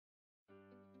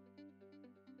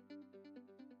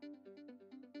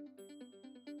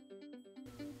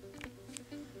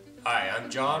Hi, I'm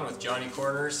John with Jonny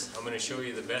Corners. I'm going to show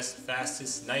you the best,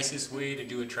 fastest, nicest way to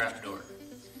do a trapdoor.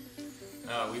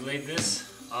 We laid this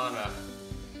on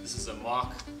this is a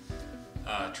mock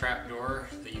trapdoor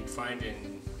that you can find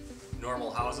in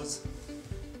normal houses.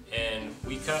 And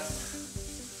we cut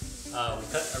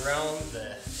around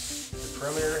the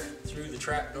perimeter through the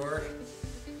trapdoor.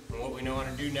 And what we want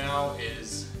to do now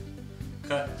is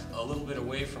cut a little bit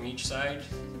away from each side,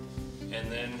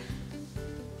 and then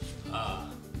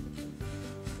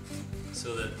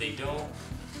so that they don't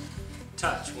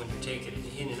touch when you take it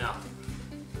in and out.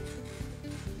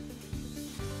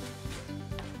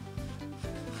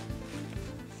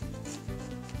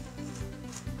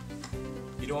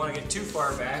 You don't want to get too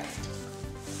far back,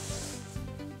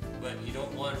 but you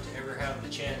don't want it to ever have the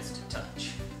chance to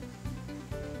touch.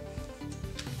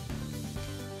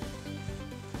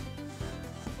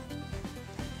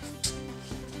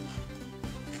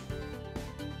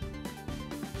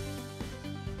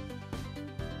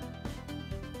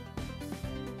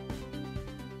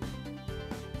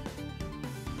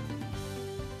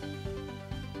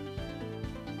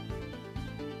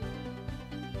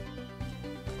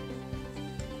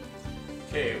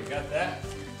 Okay, we got that.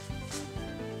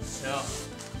 Now,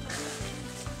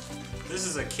 this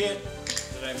is a kit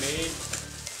that I made,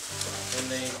 and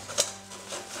they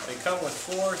come with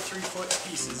 4 3-foot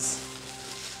pieces,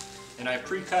 and I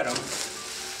pre-cut them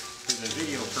for the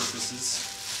video purposes.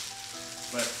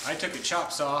 But I took a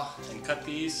chop saw and cut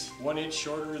these 1 inch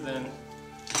shorter than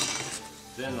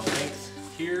the length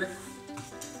here,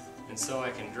 and so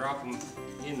I can drop them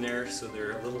in there so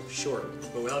they're a little short.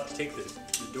 But we'll have to take the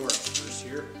door up first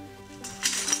here.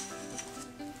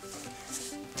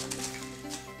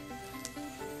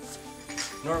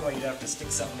 Normally you'd have to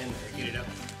stick something in there to get it up.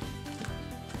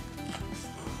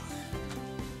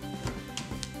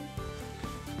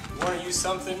 You want to use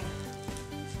something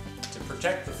to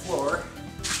protect the floor,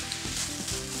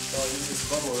 so I'll use this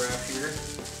bubble wrap here.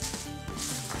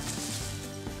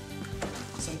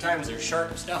 Sometimes there's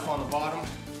sharp stuff on the bottom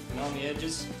and on the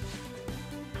edges.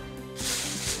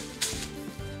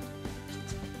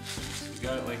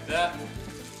 Got it like that. In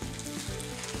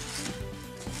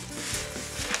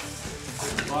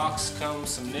the box comes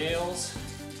some nails.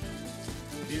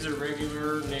 These are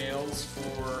regular nails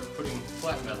for putting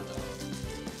flat metal down.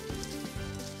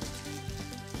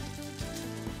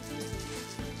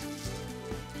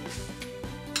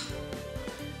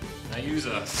 I use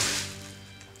a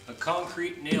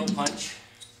concrete nail punch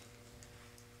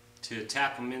to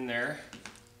tap them in there,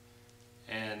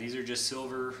 and these are just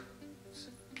silver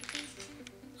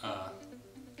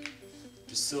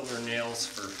nails.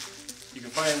 You can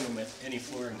find them at any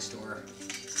flooring store.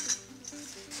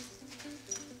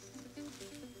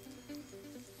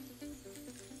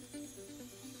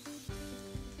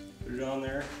 Put it on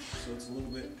there so it's a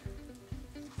little bit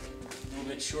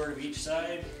short of each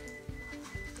side.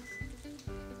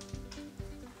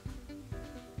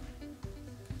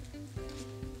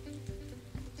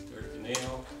 Start the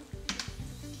nail.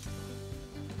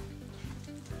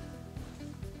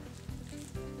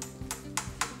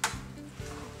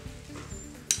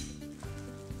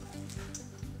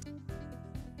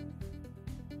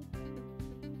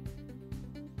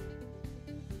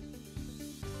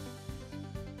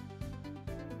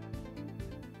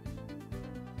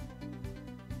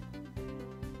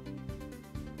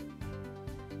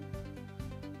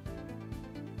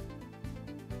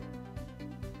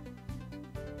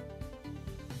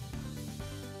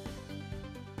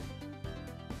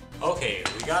 Okay,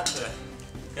 we got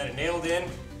it nailed in,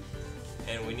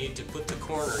 and we need to put the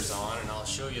corners on, and I'll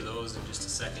show you those in just a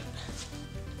second.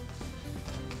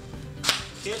 The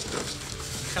kit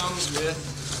comes with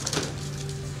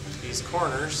these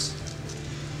corners,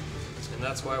 and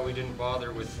that's why we didn't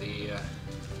bother with the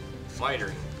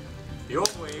mitering. The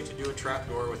old way to do a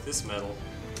trapdoor with this metal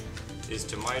is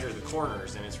to miter the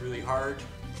corners, and it's really hard.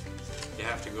 You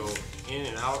have to go in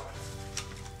and out,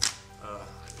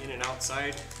 in and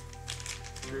outside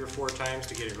 3 or 4 times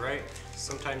to get it right.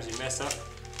 Sometimes you mess up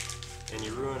and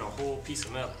you ruin a whole piece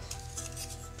of metal.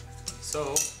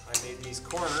 So I made these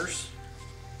corners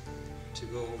to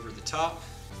go over the top,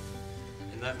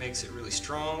 and that makes it really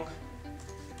strong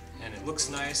and it looks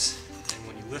nice. And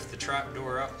when you lift the trap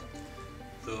door up,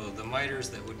 the miters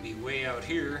that would be way out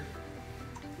here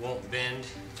won't bend,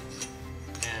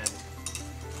 and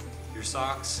your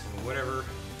socks and whatever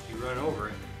you run over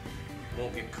it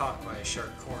won't get caught by a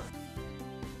sharp corner.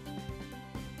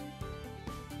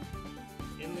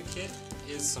 In the kit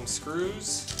is some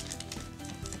screws,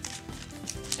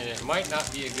 and it might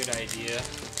not be a good idea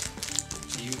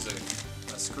to use a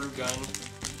screw gun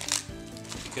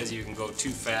because you can go too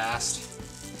fast.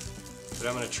 But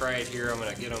I'm going to try it here. I'm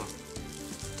going to get them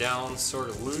down sort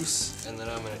of loose, and then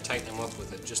I'm going to tighten them up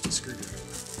with just a screwdriver.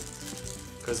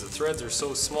 Because the threads are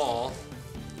so small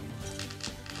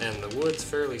and the wood's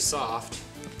fairly soft,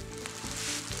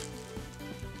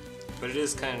 but it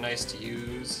is kind of nice to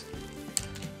use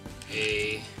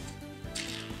a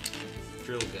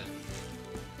drill gun.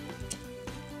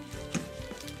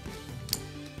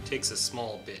 Takes a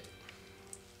small bit.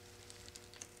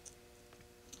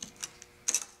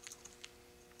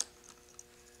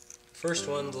 First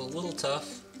one's a little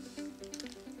tough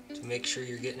to make sure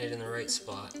you're getting it in the right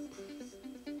spot.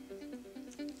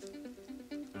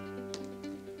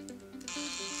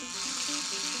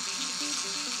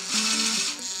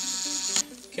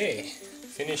 Okay,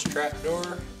 finished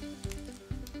trapdoor.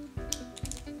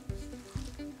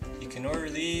 You can order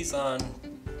these on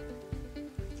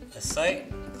a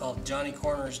site called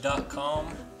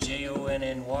jonnycorners.com,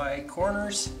 Jonny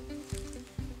Corners,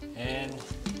 and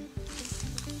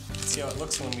see how it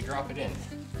looks when we drop it in.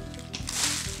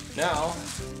 Now,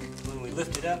 when we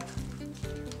lift it up,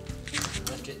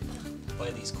 lift it by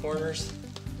these corners.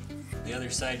 The other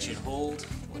side should hold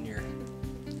when you're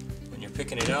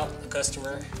picking it out. The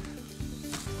customer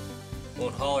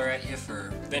won't holler at you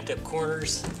for bent up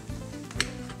corners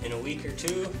in a week or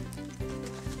two.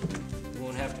 You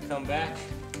won't have to come back.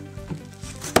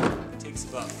 It takes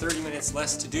about 30 minutes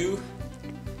less to do,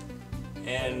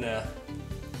 and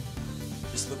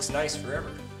just looks nice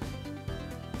forever.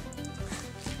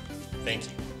 Thank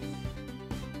you.